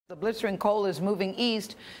The blistering cold is moving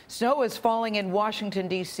east. Snow is falling in Washington,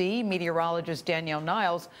 D.C. Meteorologist Danielle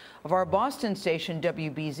Niles of our Boston station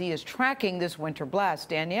WBZ is tracking this winter blast.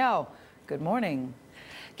 Danielle, good morning.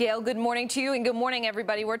 Gail, good morning to you and good morning,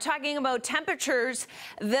 everybody. We're talking about temperatures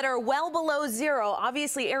that are well below zero.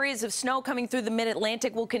 Obviously, areas of snow coming through the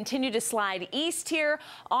mid-Atlantic will continue to slide east here,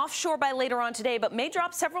 offshore by later on today, but may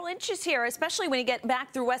drop several inches here, especially when you get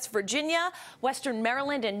back through West Virginia, Western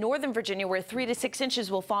Maryland, and Northern Virginia, where 3 to 6 inches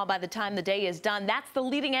will fall by the time the day is done. That's the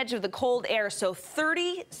leading edge of the cold air. So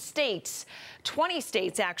 30 states, 20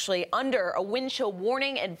 states actually, under a wind chill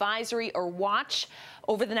warning, advisory, or watch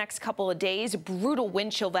over the next couple of days. Brutal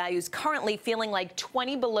wind chill values currently feeling like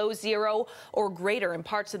 20 below zero or greater in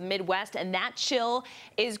parts of the Midwest, and that chill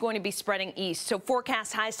is going to be spreading east. So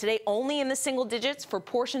forecast highs today only in the single digits for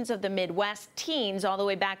portions of the Midwest, teens all the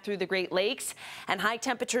way back through the Great Lakes, and high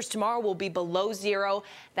temperatures tomorrow will be below zero.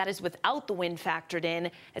 That is without the wind factored in.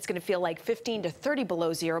 It's going to feel like 15 to 30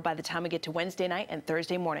 below zero by the time we get to Wednesday night and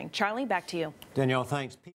Thursday morning. Charlie, back to you. Danielle, thanks.